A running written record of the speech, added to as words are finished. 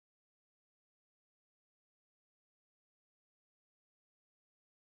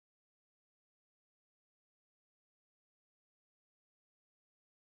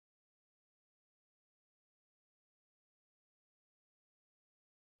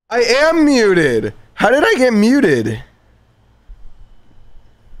I am muted. How did I get muted?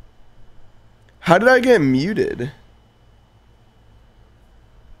 How did I get muted?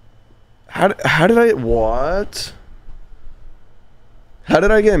 How did I what? How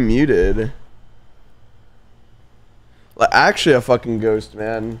did I get muted? Like, actually a fucking ghost,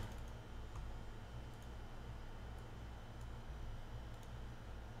 man.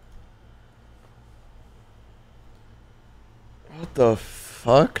 What the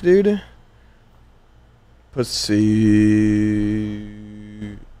fuck, dude? Pussy.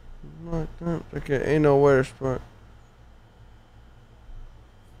 Okay, ain't no worse part.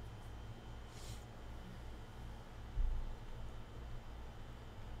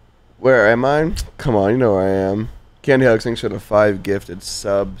 Where am I? Come on, you know where I am. Candy Hugs, thanks for the 5 gifted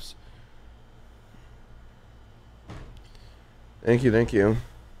subs. Thank you, thank you.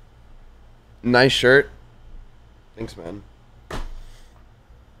 Nice shirt. Thanks, man.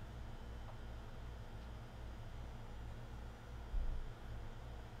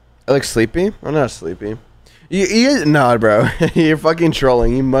 I look sleepy? I'm not sleepy. Nah, bro. You're fucking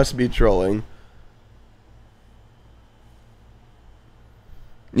trolling. You must be trolling.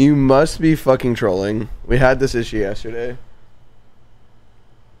 You must be fucking trolling. We had this issue yesterday.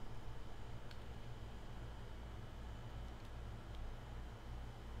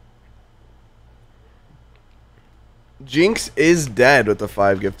 Jinx is dead with the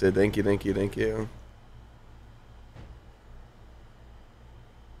 5 gifted. Thank you, thank you, thank you.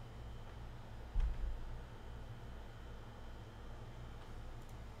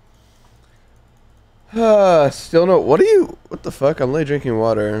 Still no. What are you? What the fuck? I'm late drinking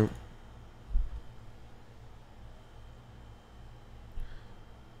water.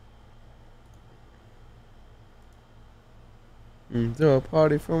 Do a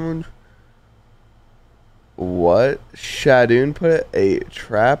party from. What? Shadoon put a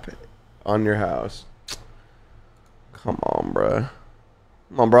trap on your house. Come on, bro.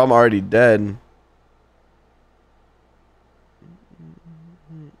 Come on, bro. I'm already dead.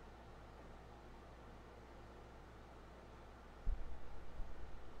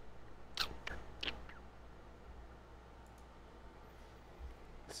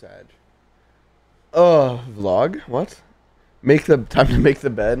 Sad. Oh, vlog? What? Make the time to make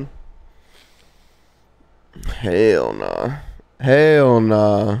the bed? Hell nah. Hell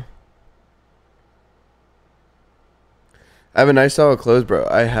nah. I have a nice style of clothes, bro.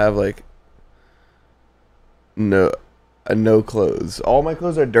 I have like no clothes. All my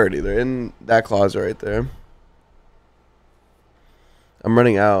clothes are dirty. They're in that closet right there. I'm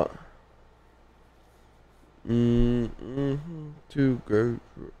running out. Too good.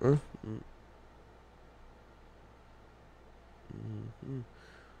 Am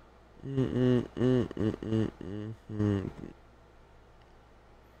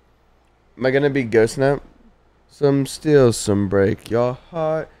I gonna be Ghost Snap? Some steal, some break your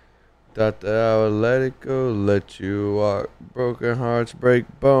heart. Thought that I would let it go, let you walk. Broken hearts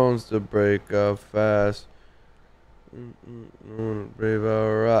break bones to break up fast. Brave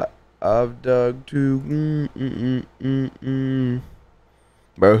alright. I've dug too.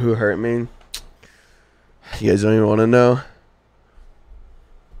 Bro, who hurt me? You guys don't even want to know.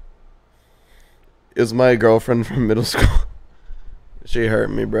 It was my girlfriend from middle school. She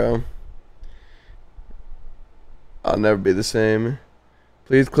hurt me, bro. I'll never be the same.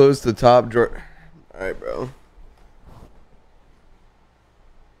 Please close the top drawer. Alright, bro.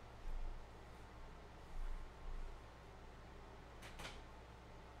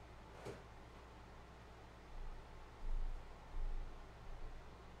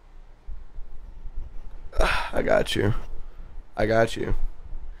 I got you. I got you.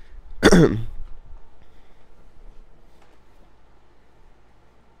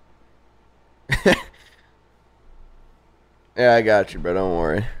 Yeah, I got you, bro. Don't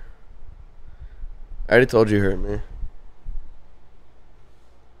worry. I already told you hurt me.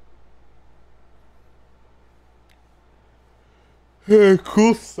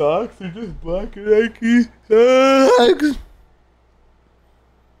 Cool socks. They're just black Nike socks.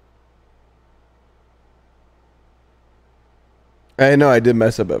 I know I did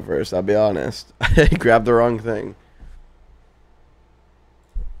mess up at first. I'll be honest. I grabbed the wrong thing.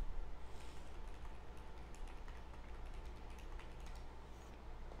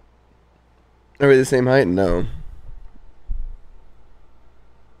 Are we the same height? No.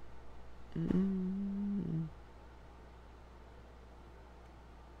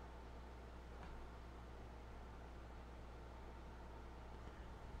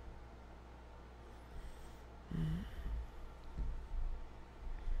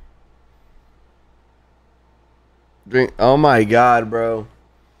 Drink. Oh my god, bro.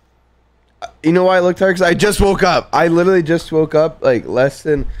 You know why I look tired? Because I just woke up. I literally just woke up like less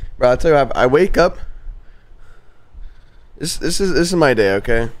than. Bro, I'll tell you what, I wake up. This is my day,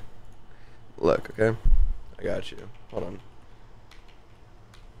 okay? Look, okay? I got you. Hold on.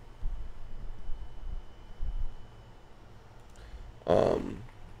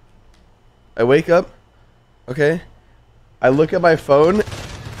 I wake up, okay? I look at my phone,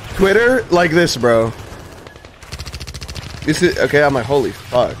 Twitter, like this, bro. This is okay. I'm like, holy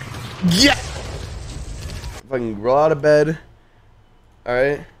fuck. Yeah. Fucking roll out of bed. All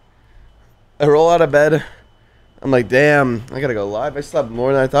right. I roll out of bed. I'm like, damn, I gotta go live. I slept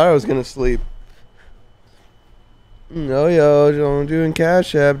more than I thought I was gonna sleep. No, yo, don't doing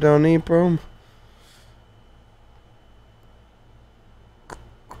Cash App, don't need prom.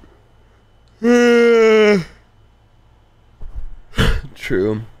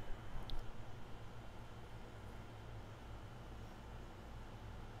 True.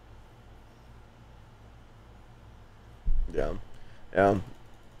 Yeah. Yeah.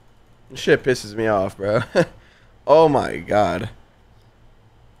 Shit pisses me off, bro. Oh my god.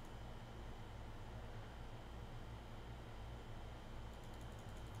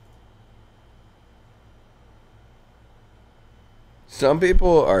 Some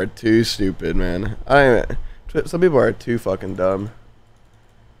people are too stupid, man. Some people are too fucking dumb.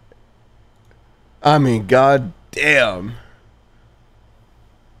 I mean, god damn.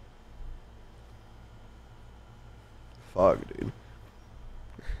 Fuck, dude.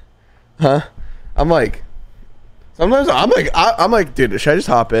 Huh? I'm like, sometimes I'm like, dude, should I just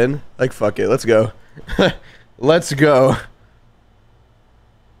hop in? Like, fuck it, let's go. Let's go.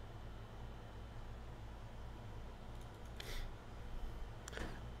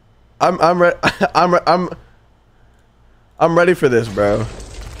 I'm ready for this, bro.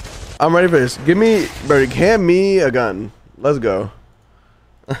 I'm ready for this. Give me, bro, hand me a gun. Let's go.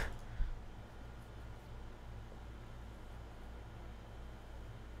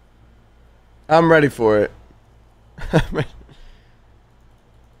 I'm ready for it.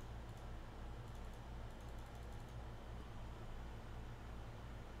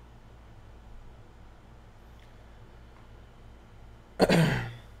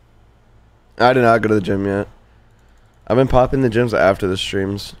 I did not go to the gym yet. I've been popping the gyms after the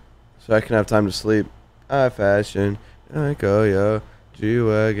streams, so I can have time to sleep. I fashion, I go yo,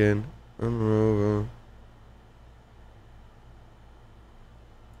 G-Wagon, I'm over.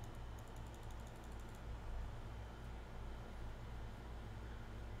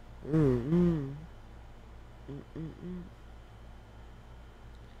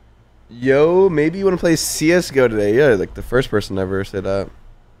 Yo, maybe you want to play CSGO today. Yeah, like the first person to ever say that.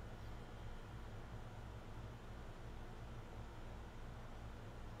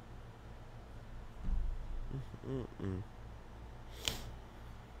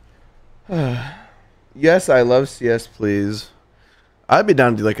 Yes, I love CS, please. I'd be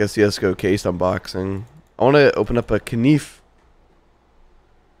down to do like a CSGO case unboxing. I want to open up a Knief.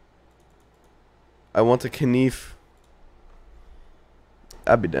 I want a Knief.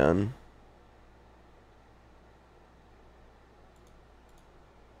 I'd be down.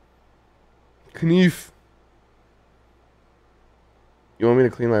 Knief. You want me to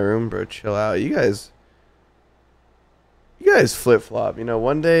clean my room, bro? Chill out. You guys flip flop. You know,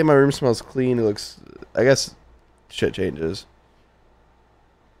 one day my room smells clean. It looks. I guess shit changes.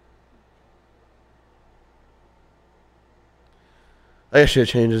 I guess shit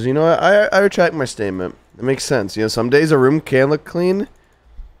changes. You know what? I retract my statement. It makes sense. You know, some days a room can look clean.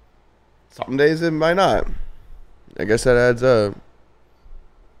 Some days it might not. I guess that adds up.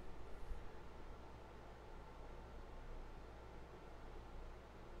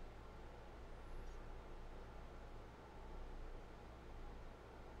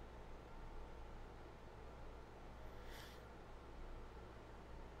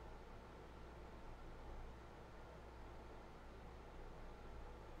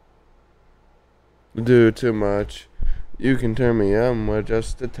 Do too much. You can turn me on with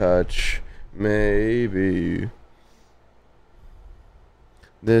just a touch. Maybe.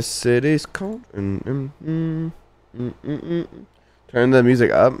 This city's cold. Turn the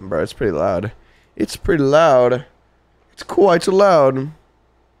music up, bro. It's pretty loud. It's pretty loud. It's quite loud.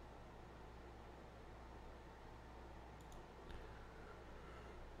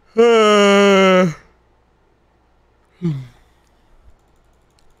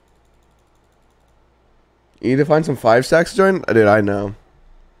 You need to find some 5 stacks to join? Dude, I know.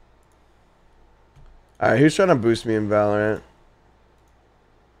 Alright, who's trying to boost me in Valorant?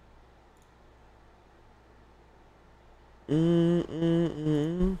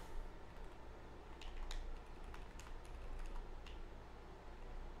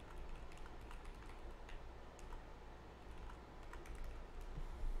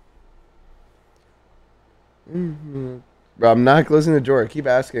 Bro, I'm not listening to Jordan. Keep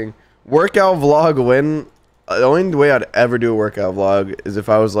asking. Workout vlog when? The only way I'd ever do a workout vlog is if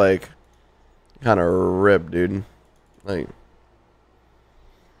I was like kind of ripped, dude. Like.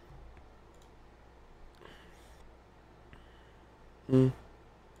 Like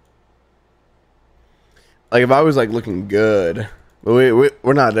if I was like looking good. But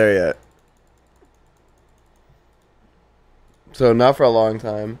we're not there yet. So not for a long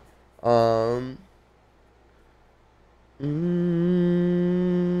time.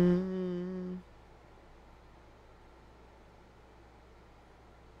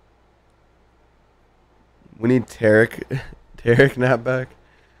 We need Tarek nap back.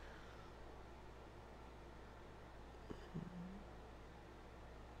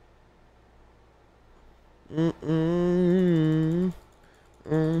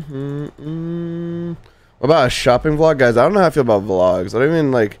 What about a shopping vlog, guys? I don't know how I feel about vlogs. I don't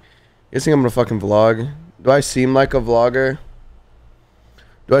even like. You think I'm gonna fucking vlog? Do I seem like a vlogger?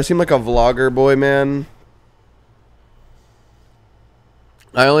 Do I seem like a vlogger boy, man?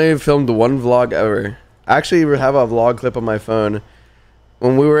 I only filmed one vlog ever. I actually have a vlog clip on my phone.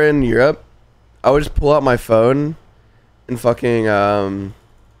 When we were in Europe, I would just pull out my phone and fucking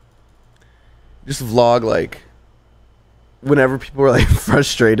just vlog like whenever people were like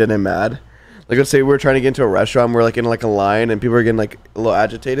frustrated and mad. Like let's say we're trying to get into a restaurant, we're like in like a line and people are getting like a little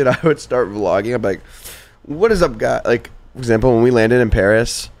agitated. I would start vlogging. I'm like, what is up, guy? Like for example, when we landed in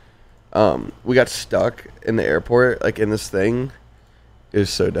Paris, we got stuck in the airport, like in this thing. It was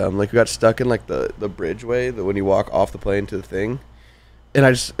so dumb. Like we got stuck in like the bridgeway that when you walk off the plane to the thing. And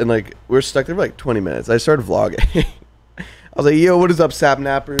we were stuck there for like 20 minutes. I started vlogging. I was like, yo, what is up,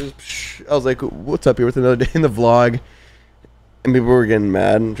 Sapnappers? I was like, what's up here with another day in the vlog? And people were getting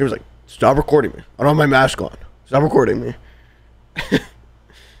mad. And she was like, stop recording me. I don't have my mask on. Stop recording me. And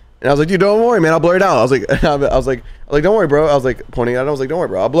I was like, dude, don't worry, man. I'll blur it out. I was like, don't worry, bro. I was like pointing at it. I was like, don't worry,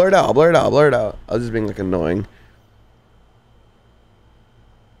 bro. I'll blur it out. I was just being like annoying.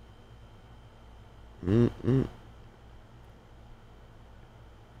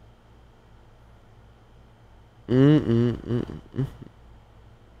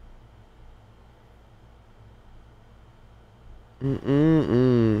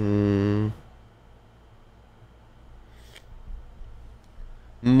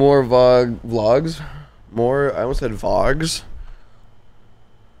 More vlogs. More. I almost said vogs.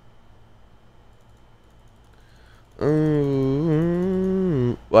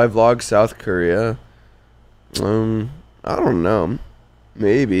 Well, I vlog South Korea. I don't know.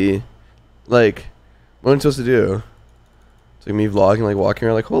 Maybe. Like, what am I supposed to do? It's like me vlogging, like walking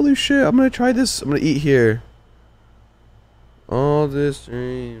around, like, holy shit, I'm gonna try this. I'm gonna eat here. All these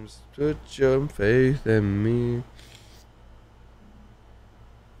dreams, put your faith in me.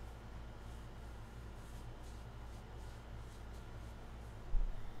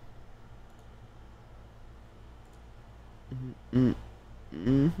 Am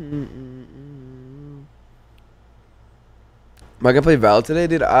I gonna play Val today,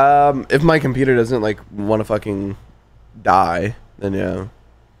 dude? If my computer doesn't like want to fucking die, then yeah.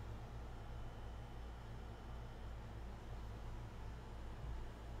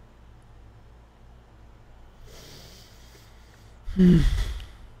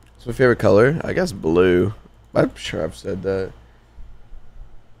 What's my favorite color? I guess blue. I'm sure I've said that.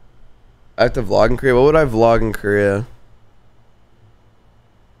 I have to vlog in Korea. What would I vlog in Korea?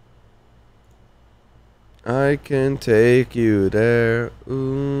 I can take you there.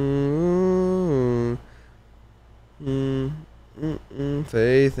 Ooh.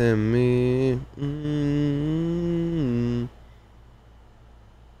 Faith in me.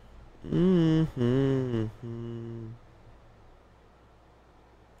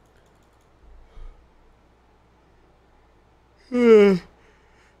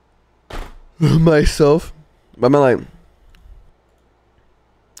 Myself. But I'm like,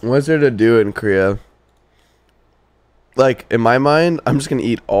 what's there to do in Korea? Like, in my mind, I'm just gonna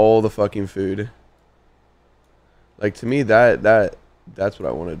eat all the fucking food. Like, to me, that's what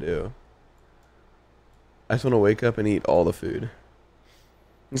I want to do. I just want to wake up and eat all the food.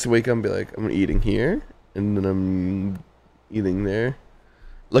 Just wake up and be like, I'm eating here, and then I'm eating there.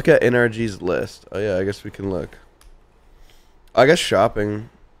 Look at NRG's list. Oh yeah, I guess we can look. I guess shopping.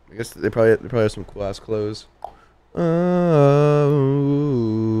 I guess they probably have some cool ass clothes.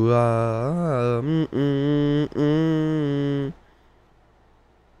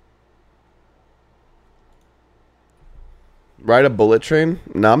 Ride a bullet train?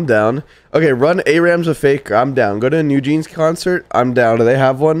 No, I'm down. Okay, run ARAM's a faker. I'm down. Go to a New Jeans concert? I'm down. Do they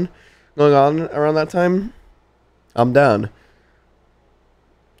have one going on around that time? I'm down.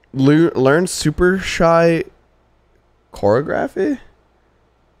 Learn Super Shy choreography?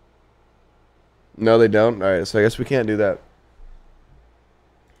 No, they don't. All right, so I guess we can't do that.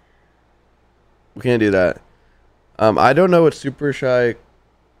 We can't do that. I don't know what Super Shy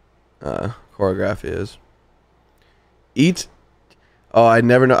choreography is. Eat. Oh, I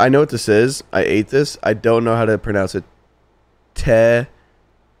never know. I know what this is. I ate this. I don't know how to pronounce it.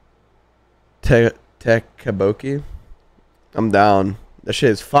 Kaboki. I'm down. That shit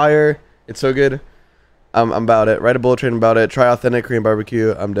is fire. It's so good. I'm about it. Write a bullet train about it. Try authentic Korean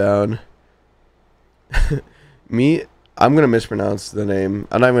barbecue. I'm down. Me, I'm gonna mispronounce the name.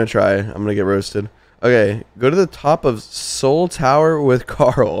 I'm not even gonna try. I'm gonna get roasted. Okay, go to the top of Seoul Tower with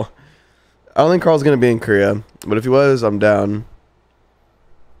Carl. I don't think Carl's gonna be in Korea, but if he was, I'm down.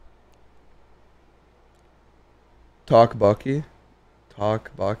 Talk Baki.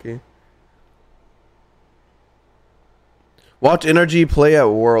 Watch Energy play at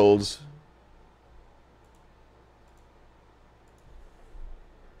Worlds.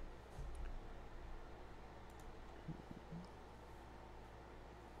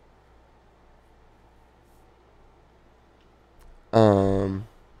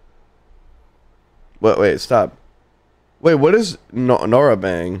 Wait, stop. Wait, what is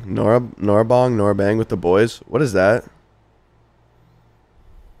Norabang? Norabang with the boys? What is that?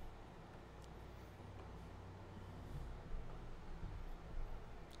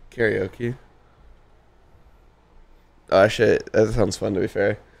 Karaoke. Oh shit, that sounds fun to be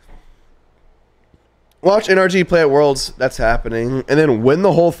fair. Watch NRG play at Worlds. That's happening. And then win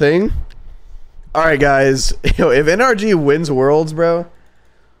the whole thing. Alright guys. Yo, if NRG wins Worlds, bro.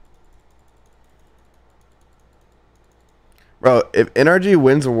 Bro, if NRG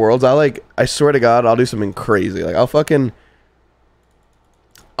wins Worlds, I swear to God, I'll do something crazy. Like, I'll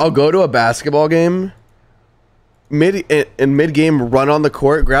go to a basketball game. Mid game, run on the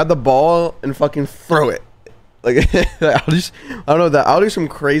court, grab the ball, and fucking throw it. Like, I don't know that. I'll do some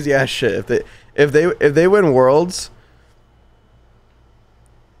crazy ass shit if they win Worlds.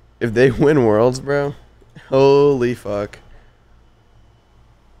 If they win Worlds, bro, holy fuck.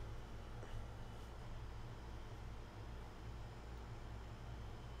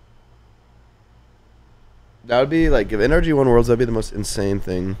 That would be like if NRG won Worlds, that'd be the most insane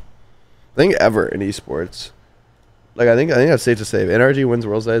thing I think ever in esports. Like I think that's safe to say. If NRG wins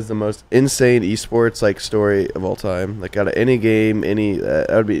Worlds, that is the most insane esports like story of all time. Like out of any game, that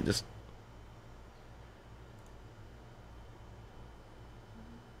would be just.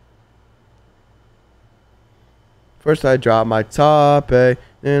 First, I drop my top,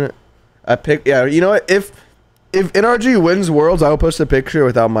 and I pick. Yeah, you know what? If NRG wins Worlds, I'll post a picture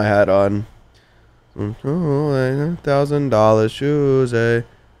without my hat on. $1,000 shoes, I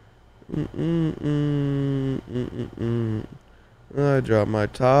drop my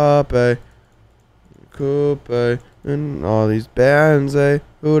top, coupe, and all these bands, who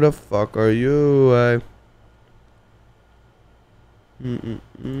the fuck are you,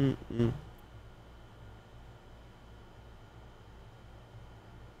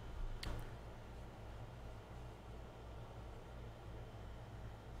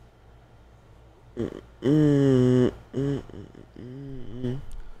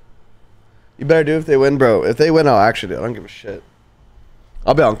 You better do if they win, bro. If they win, I'll actually do it. I don't give a shit.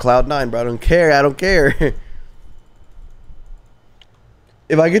 I'll be on cloud 9, bro. I don't care. I don't care.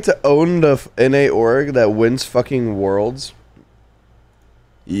 If I get to own the NA org that wins fucking Worlds,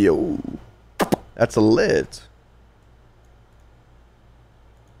 yo, that's lit.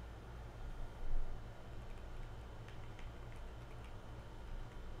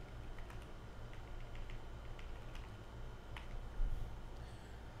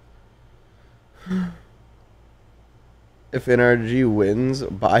 If NRG wins,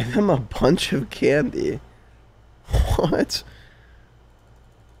 buy them a bunch of candy. What?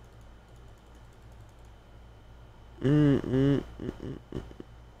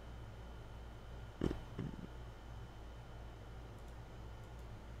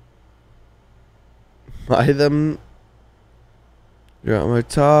 Buy them. You're on my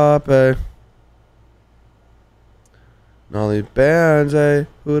top, all these bands,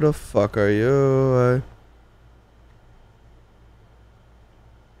 who the fuck are you,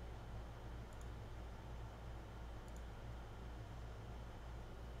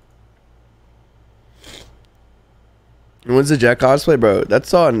 When's the Jack cosplay, bro?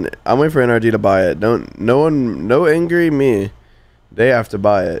 That's on. I'm waiting for NRG to buy it. No angry me. They have to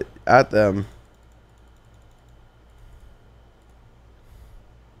buy it at them.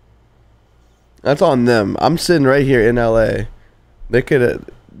 That's on them. I'm sitting right here in LA. They could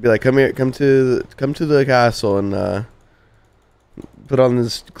be like, come here, come to the castle and put on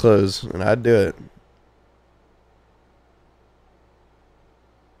this clothes, and I'd do it.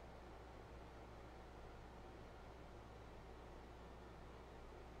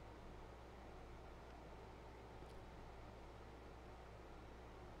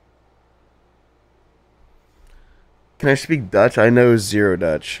 Can I speak Dutch? I know zero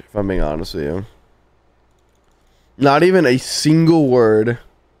Dutch, if I'm being honest with you. Not even a single word.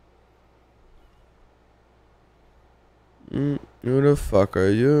 Who the fuck are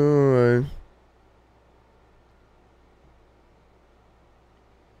you?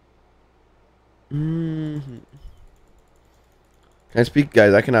 Can I speak,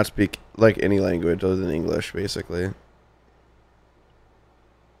 guys? I cannot speak like any language other than English, basically.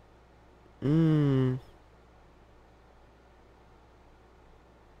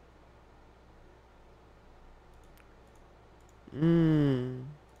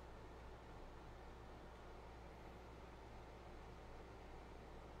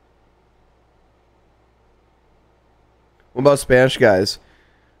 What about Spanish, guys?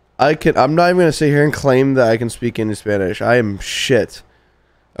 I'm not even gonna sit here and claim that I can speak any Spanish. I am shit.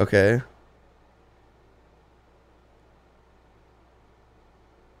 Okay.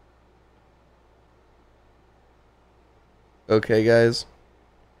 Okay, guys.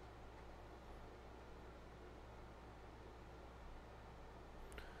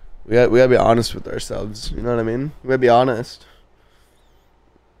 We gotta be honest with ourselves. You know what I mean? We gotta be honest.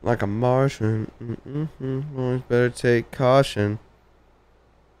 Like a Martian. Always better take caution.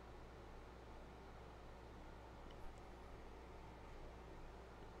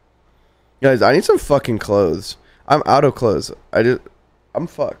 Guys, I need some fucking clothes. I'm out of clothes. I'm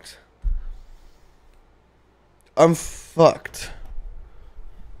fucked. I'm fucked.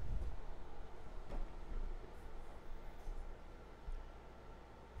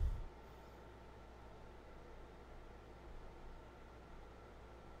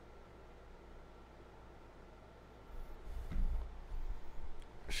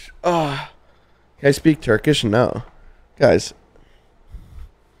 Can I speak Turkish? No. Guys,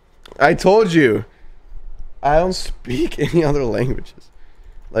 I told you. I don't speak any other languages.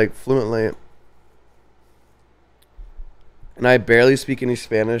 Like, fluently. And I barely speak any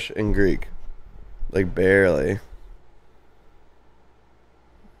Spanish and Greek. Like, barely.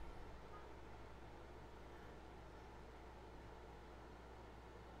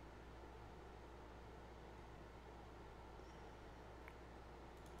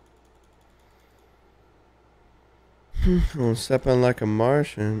 I'm stepping like a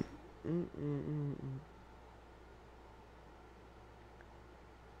Martian.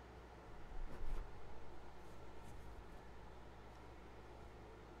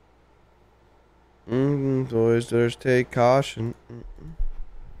 Boys, there's take caution.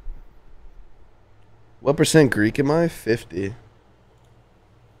 What percent Greek am I? 50.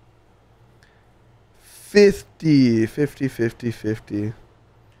 50. 50, 50, 50.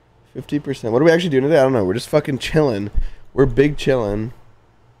 50%. What are we actually doing today? I don't know. We're just fucking chilling. We're big chilling.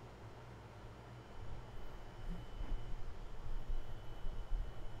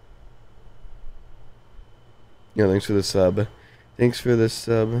 Yo, thanks for the sub. Thanks for the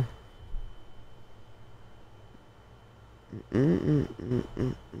sub. Do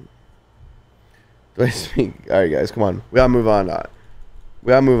I speak? Alright, guys, come on. We gotta move on. We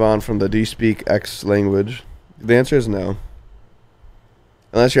gotta move on from the do you speak X language? The answer is no.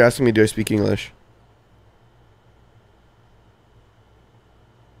 Unless you're asking me, do I speak English?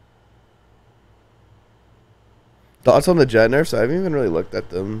 Thoughts on the jet nerfs? I haven't even really looked at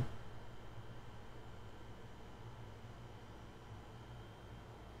them.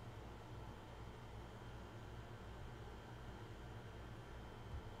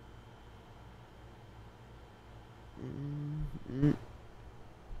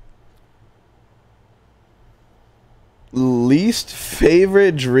 Least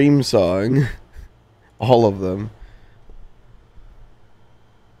favorite Dream song? All of them.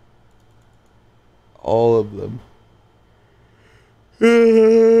 All of them.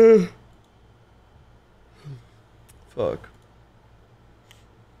 Fuck.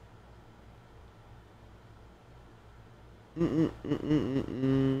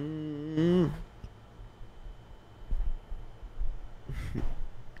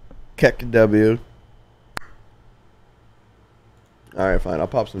 Keck W. Alright, fine. I'll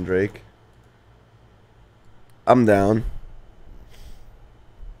pop some Drake. I'm down.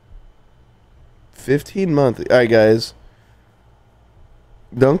 15 months. Alright, guys.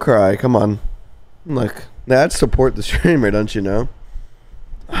 Don't cry. Come on. Look. That's support the streamer, don't you know?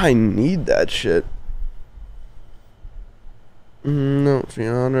 I need that shit. No, she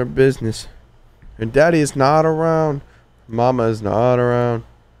on her business. Her daddy is not around. Mama is not around.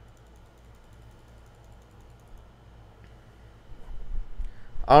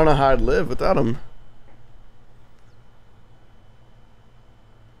 I don't know how I'd live without him.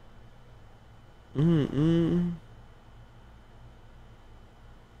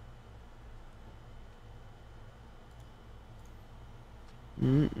 I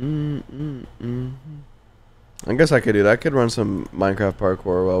guess I could do that. I could run some Minecraft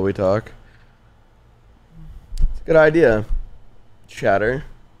parkour while we talk. It's a good idea. Chatter.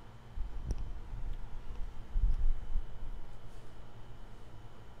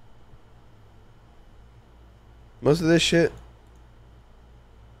 Most of this shit.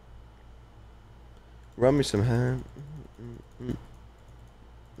 Run me some hand.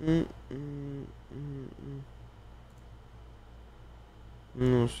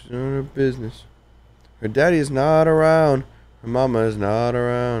 No, she's not her business. Her daddy is not around. Her mama is not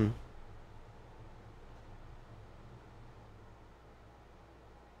around.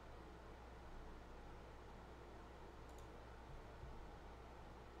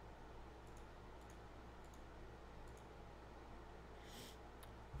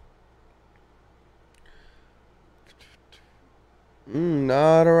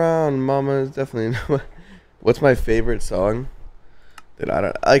 Not around. Mama is definitely not. What's my favorite song? That I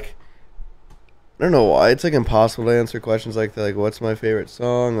don't like. I don't know why it's like impossible to answer questions like that. Like, what's my favorite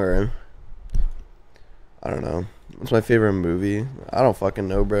song, or I don't know. What's my favorite movie? I don't fucking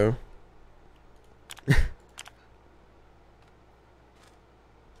know, bro.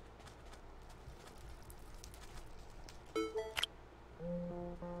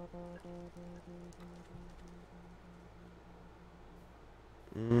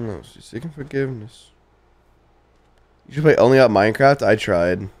 No, she's seeking forgiveness. You should play Only Up Minecraft. I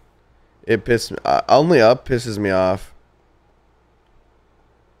tried. It pissed me. Only Up pisses me off.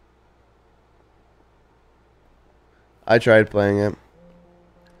 I tried playing it.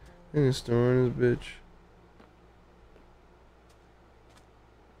 In the store in this bitch.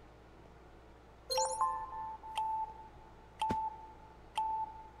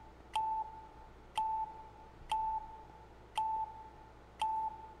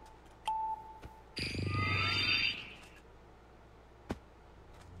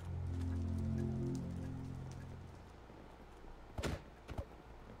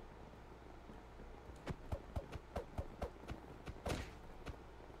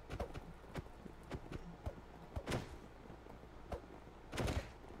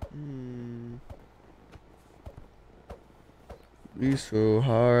 Be so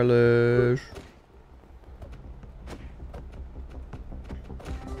heartless.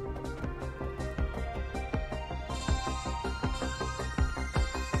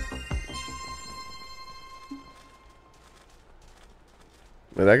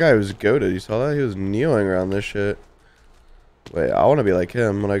 Wait, that guy was goated. You saw that? He was kneeling around this shit. Wait, I want to be like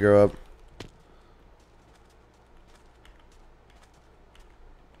him when I grow up.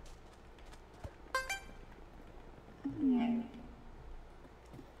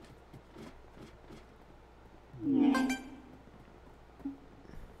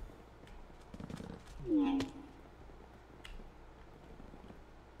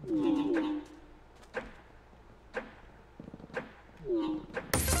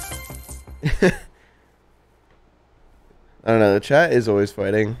 I don't know. The chat is always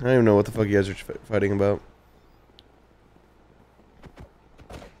fighting. I don't even know what the fuck you guys are fighting about.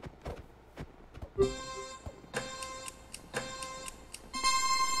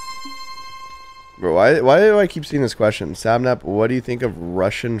 Bro, why do I keep seeing this question? Sapnap, what do you think of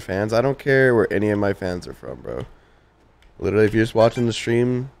Russian fans? I don't care where any of my fans are from, bro. Literally, if you're just watching the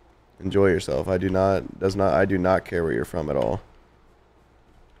stream, enjoy yourself. I do not care where you're from at all.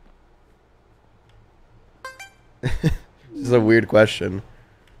 This is a weird question.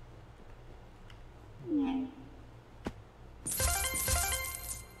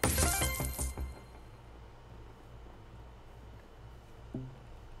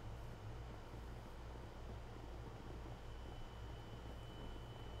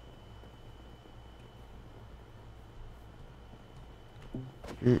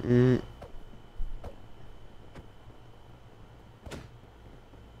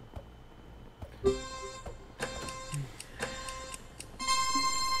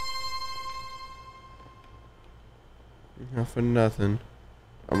 Not for nothing.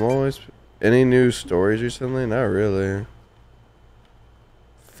 I'm always... Any new stories recently? Not really.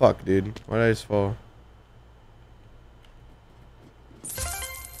 Fuck, dude. Why did I just fall?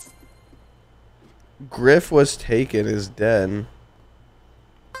 Griff was taken, is dead.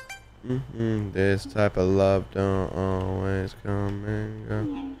 This type of love don't always come and go.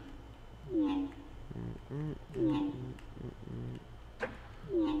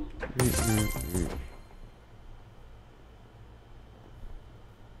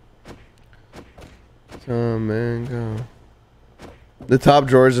 Come and go. The top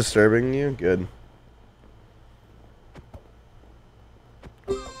drawer is disturbing you? Good.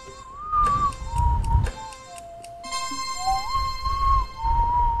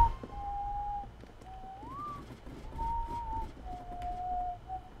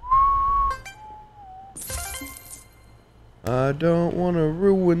 I don't wanna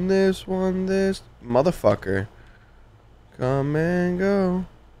ruin this one, this motherfucker. Come and go.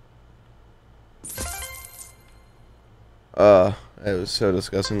 It was so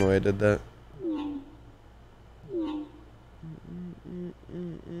disgusting the way I did that.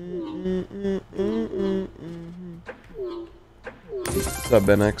 What's up,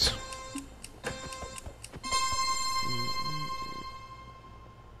 Ben X?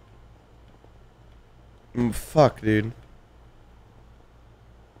 Fuck, dude.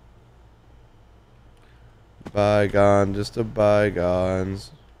 Bygone, just a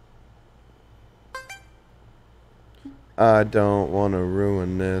bygones. I don't want to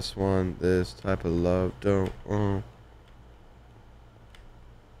ruin this one. This type of love don't.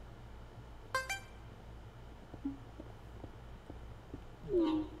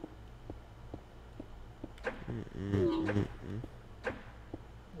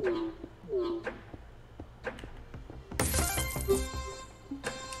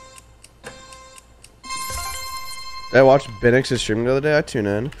 Did I watch Ben X's stream the other day? I tune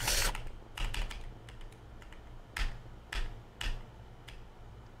in.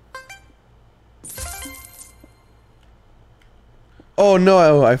 Oh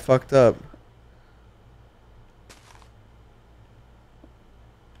no, I fucked up.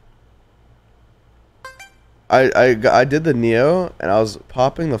 I did the Neo and I was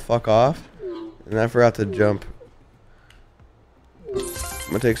popping the fuck off and I forgot to jump. I'm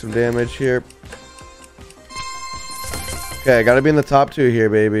gonna take some damage here. Okay, I gotta be in the top 2 here,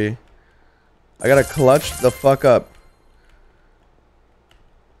 baby. I gotta clutch the fuck up.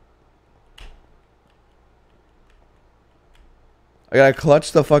 I gotta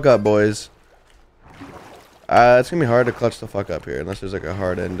clutch the fuck up, boys. It's gonna be hard to clutch the fuck up here unless there's like a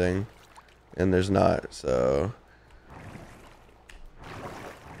hard ending. And there's not, so.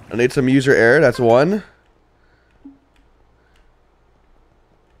 I need some user error, that's 1.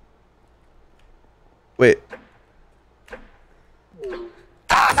 Wait.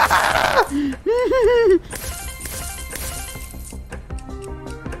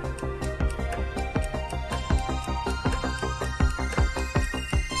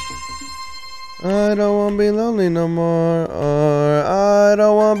 I don't wanna be lonely no more, or I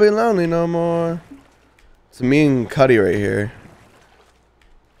don't wanna be lonely no more. It's me and Cuddy right here.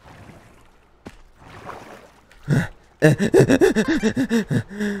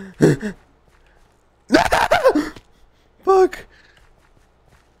 Fuck.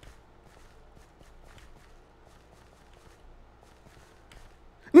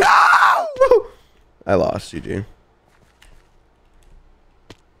 No! I lost, GG.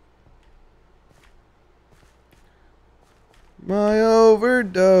 My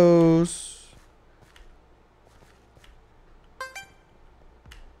overdose.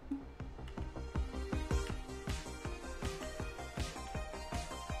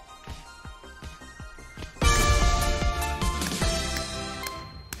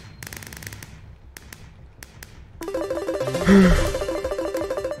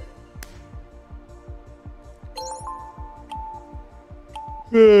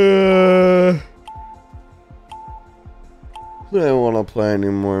 I don't want to play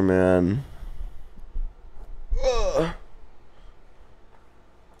anymore, man. Ugh.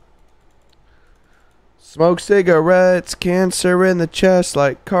 Smoke cigarettes, cancer in the chest,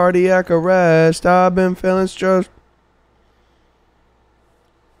 like cardiac arrest. I've been feeling stressed.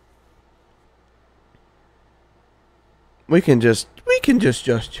 We can just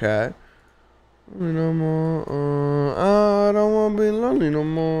chat. No more. I don't want to be lonely no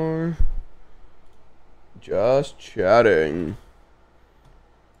more. Just chatting.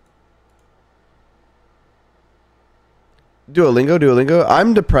 Duolingo.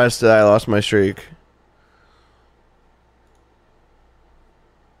 I'm depressed that I lost my streak.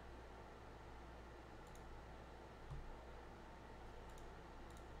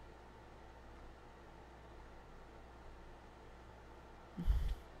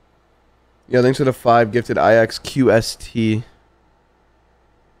 Yeah, thanks for the 5 gifted IXQST.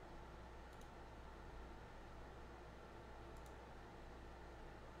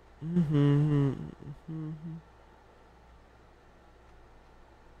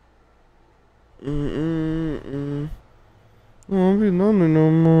 Won't be lonely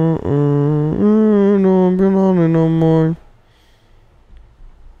no more. Don't be lonely no more.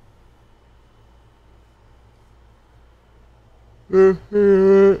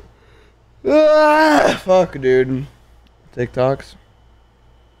 Fuck, dude. TikToks.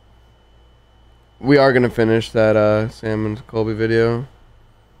 We are gonna finish that Sam and Colby video.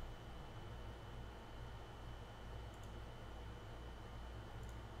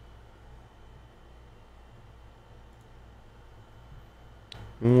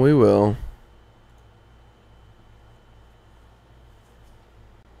 We will.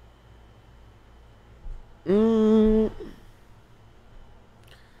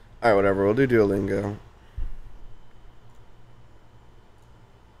 Alright, whatever. We'll do Duolingo.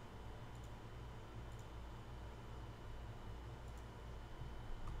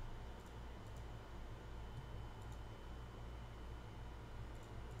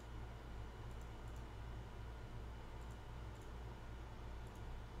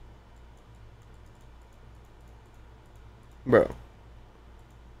 Bro.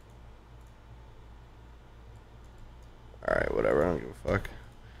 Alright, whatever. I don't give a fuck.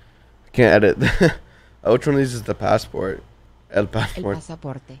 I can't edit. Oh, which one of these is the passport? El passport. El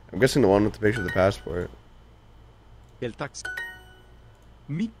pasaporte. I'm guessing the one with the picture of the passport. El taxi.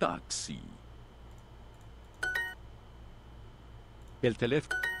 Mi taxi. El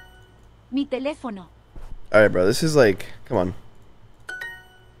teléfono. Mi teléfono. Alright, bro. This is like, come on.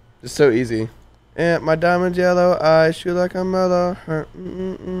 It's so easy. And my diamond yellow eyes shoot like a mellow.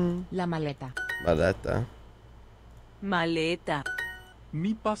 La maleta. Maleta. Maleta.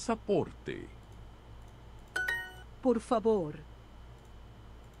 Mi pasaporte. Por favor.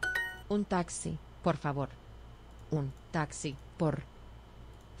 Un taxi, por favor. Un taxi, por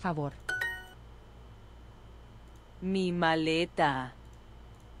favor. Mi maleta.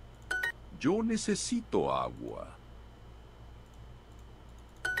 Yo necesito agua.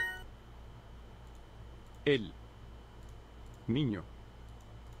 El niño.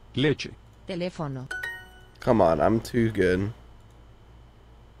 Leche. Teléfono. Come on, I'm too good.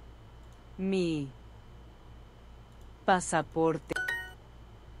 Mi pasaporte.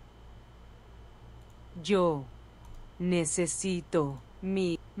 Yo necesito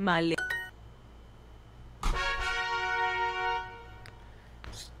mi maleta.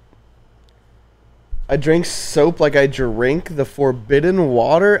 I drink soap like I drink the forbidden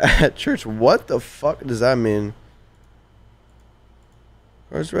water at church. What the fuck does that mean?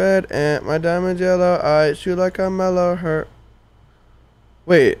 Horse red and my diamond yellow eyes shoot like a mellow hurt.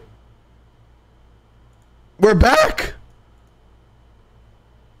 Wait. We're back?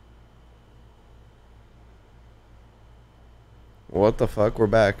 What the fuck? We're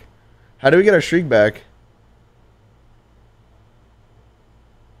back. How do we get our streak back?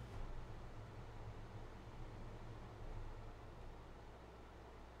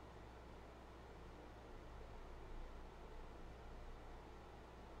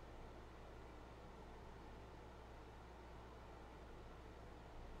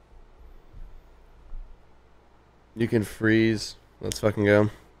 You can freeze. Let's fucking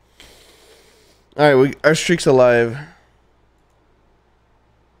go. Alright, our streak's alive.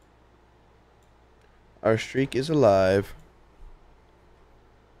 Our streak is alive.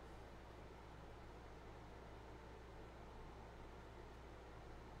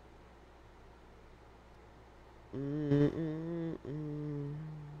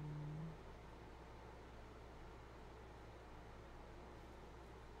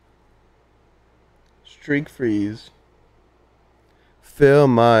 Streak freeze. Fill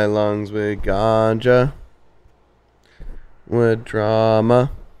my lungs with ganja. With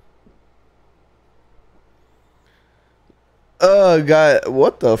drama. Oh, God.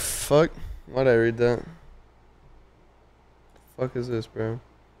 What the fuck? Why'd I read that? The fuck is this, bro?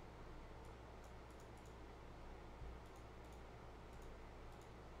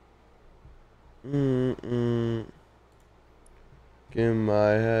 Give my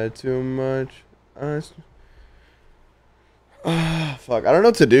head too much. Fuck. I don't know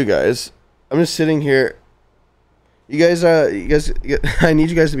what to do, guys. I'm just sitting here. You guys, I need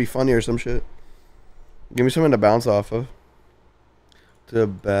you guys to be funny or some shit. Give me something to bounce off of. To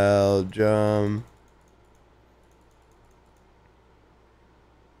Belgium.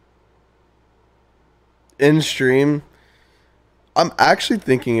 In stream. I'm actually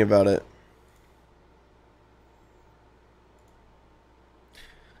thinking about it.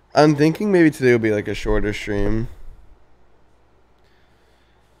 I'm thinking maybe today will be like a shorter stream.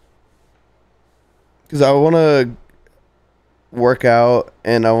 Because I want to work out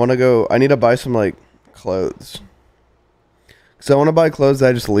and I want to go. I need to buy some like clothes. Because I want to buy clothes that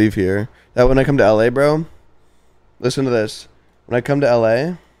I just leave here. That when I come to LA, bro. Listen to this. When I come to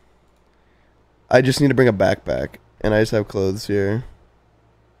LA, I just need to bring a backpack. And I just have clothes here.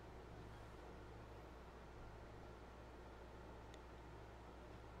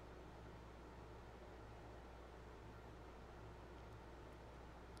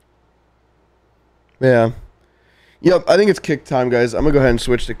 Yeah. Yep, I think it's kick time, guys. I'm gonna go ahead and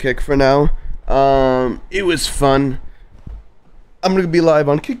switch to kick for now. It was fun. I'm gonna be live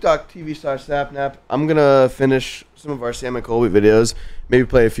on kick.tv/sapnap. I'm gonna finish some of our Sam and Colby videos. Maybe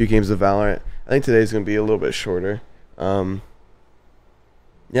play a few games of Valorant. I think today's gonna be a little bit shorter. Yeah,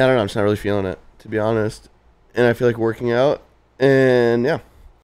 I don't know. I'm just not really feeling it, to be honest. And I feel like working out. And yeah.